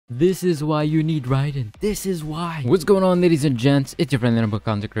This is why you need Raiden. This is why. What's going on, ladies and gents? It's your friend, the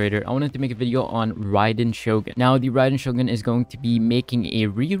content creator. I wanted to make a video on Raiden Shogun. Now, the Raiden Shogun is going to be making a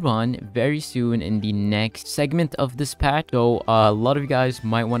rerun very soon in the next segment of this patch. So, a lot of you guys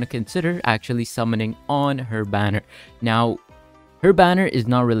might want to consider actually summoning on her banner. Now, her banner is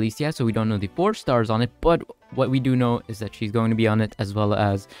not released yet, so we don't know the 4 stars on it, but what we do know is that she's going to be on it, as well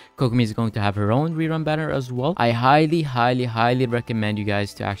as Kokomi is going to have her own rerun banner as well. I highly recommend you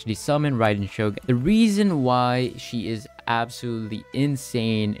guys to actually summon Raiden Shogun. The reason why she is absolutely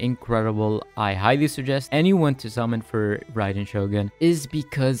insane, incredible, I highly suggest anyone to summon for Raiden Shogun, is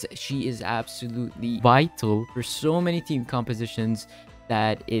because she is absolutely vital for so many team compositions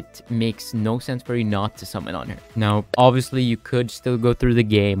that it makes no sense for you not to summon on her. Now, obviously, you could still go through the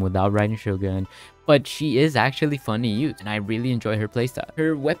game without Raiden Shogun, but she is actually fun to use, and I really enjoy her playstyle.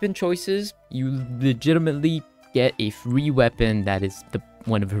 Her weapon choices, you legitimately get a free weapon that is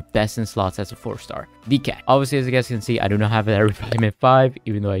one of her best in slots as a 4-star. The cat. Obviously, as you guys can see, I do not have it at Refinement 5,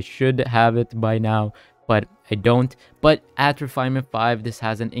 even though I should have it by now, but I don't. But at Refinement 5, this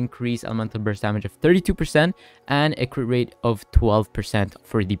has an increased elemental burst damage of 32% and a crit rate of 12%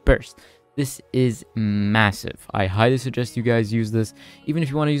 for the burst. This is massive. I highly suggest you guys use this. Even if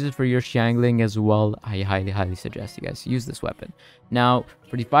you want to use it for your Xiangling as well, I highly suggest you guys use this weapon. Now,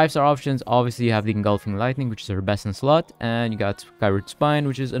 for the 5-star options, obviously you have the Engulfing Lightning, which is her best in slot, and you got Skyward Spine,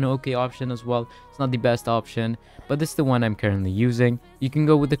 which is an okay option as well. It's not the best option, but this is the one I'm currently using. You can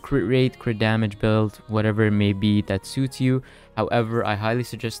go with the crit rate, crit damage build, whatever it may be that suits you. However, I highly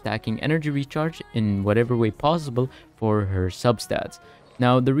suggest stacking energy recharge in whatever way possible for her substats.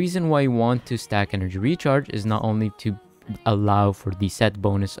 Now, the reason why you want to stack energy recharge is not only to allow for the set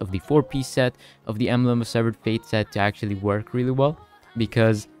bonus of the 4-piece set of the Emblem of Severed Fate set to actually work really well,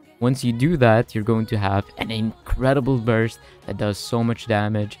 because once you do that, you're going to have an incredible burst that does so much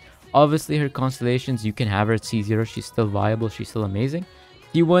damage. Obviously, her constellations, you can have her at C0. She's still viable. She's still amazing.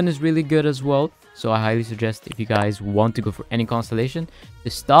 C1 is really good as well. So I highly suggest, if you guys want to go for any constellation,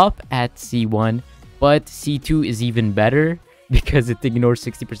 to stop at C1. But C2 is even better, because it ignores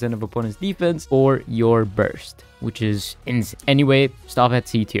 60% of opponent's defense or your burst, which is insane. Anyway, stop at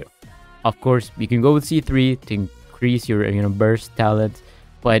C2. Of course, you can go with C3 to increase your burst talent,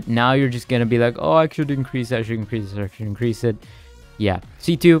 but now you're just gonna be like, oh, I should increase it, I should increase it, I should increase it. Yeah,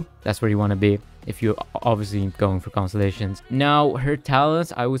 C2, that's where you want to be if you're obviously going for constellations. Now, her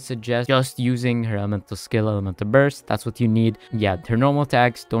talents, I would suggest just using her elemental skill, elemental burst. That's what you need. Yeah, her normal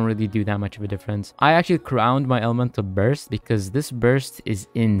attacks don't really do that much of a difference. I actually crowned my elemental burst because this burst is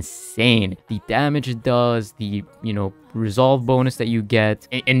insane. The damage it does, the resolve bonus that you get,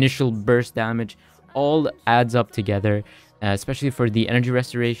 initial burst damage, all adds up together. Especially for the energy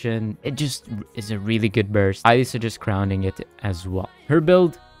restoration, it just is a really good burst. I suggest crowning it as well. Her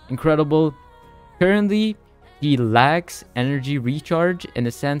build, incredible. Currently, he lacks energy recharge in the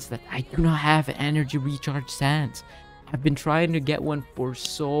sense that I do not have an energy recharge stance. I've been trying to get one for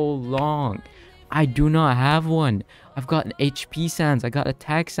so long. I do not have one. I've got an HP stance. I got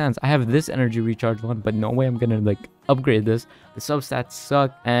attack stance. I have this energy recharge one, but no way I'm gonna upgrade this. The substats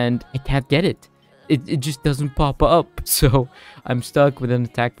suck and I can't get it. It just doesn't pop up. So I'm stuck with an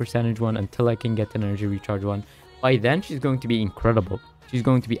attack percentage one until I can get an energy recharge one. By then, she's going to be incredible. She's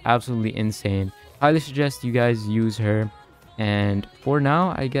going to be absolutely insane. Highly suggest you guys use her. And for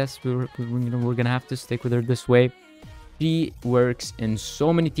now, I guess we're gonna have to stick with her this way. She works in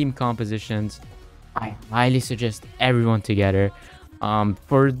so many team compositions. I highly suggest everyone to get her.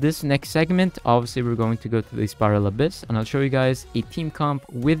 For this next segment, obviously we're going to go to the Spiral Abyss, and I'll show you guys a team comp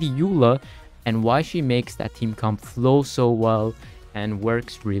with youll and why she makes that team comp flow so well and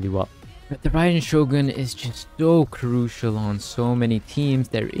works really well. But the Raiden Shogun is just so crucial on so many teams.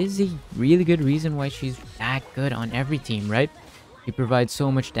 There is a really good reason why she's that good on every team, right? She provides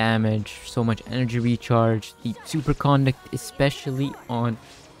so much damage, so much energy recharge, the super conduct, especially on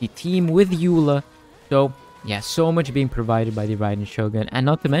the team with youll. So yeah, so much being provided by the Raiden Shogun, and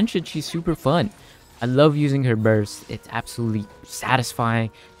not to mention she's super fun. I love using her burst. It's absolutely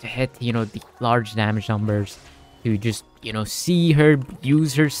satisfying to hit, the large damage numbers, to just, see her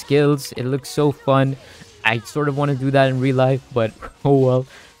use her skills. It looks so fun. I sort of want to do that in real life, but oh well.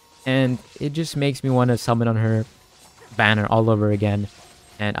 And it just makes me want to summon on her banner all over again.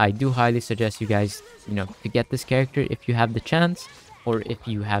 And I do highly suggest you guys, to get this character if you have the chance, or if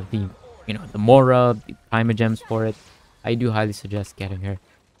you have the, the Mora, the Primogems for it. I do highly suggest getting her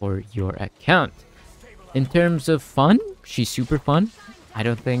for your account. In terms of fun, she's super fun. I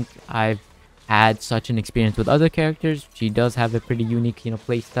don't think I've had such an experience with other characters. She does have a pretty unique,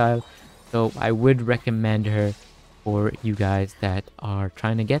 play style. So I would recommend her for you guys that are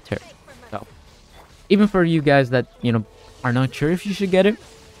trying to get her. So even for you guys that, you know, are not sure if you should get her,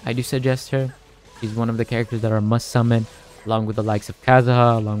 I do suggest her. She's one of the characters that are must summon, along with the likes of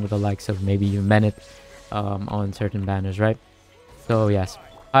Kazuha, along with the likes of maybe Yumenet on certain banners, right? So yes,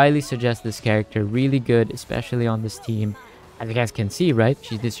 highly suggest this character. Really good, especially on this team. As you guys can see, right?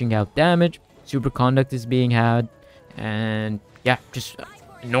 She's dishing out damage. Super conduct is being had. And yeah, just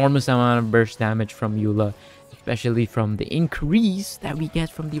enormous amount of burst damage from Eula, especially from the increase that we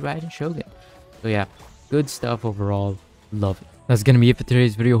get from the Raiden Shogun. So yeah, good stuff overall. Love it. That's gonna be it for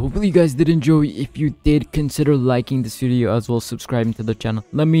today's video. Hopefully you guys did enjoy. If you did, consider liking this video as well as subscribing to the channel.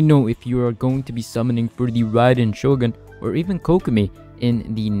 Let me know if you are going to be summoning for the Raiden Shogun or even Kokomi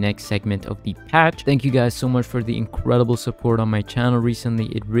in the next segment of the patch. Thank you guys so much for the incredible support on my channel recently.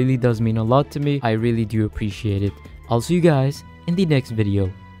 It really does mean a lot to me. I really do appreciate it. I'll see you guys in the next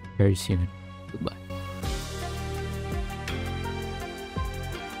video very soon. Goodbye.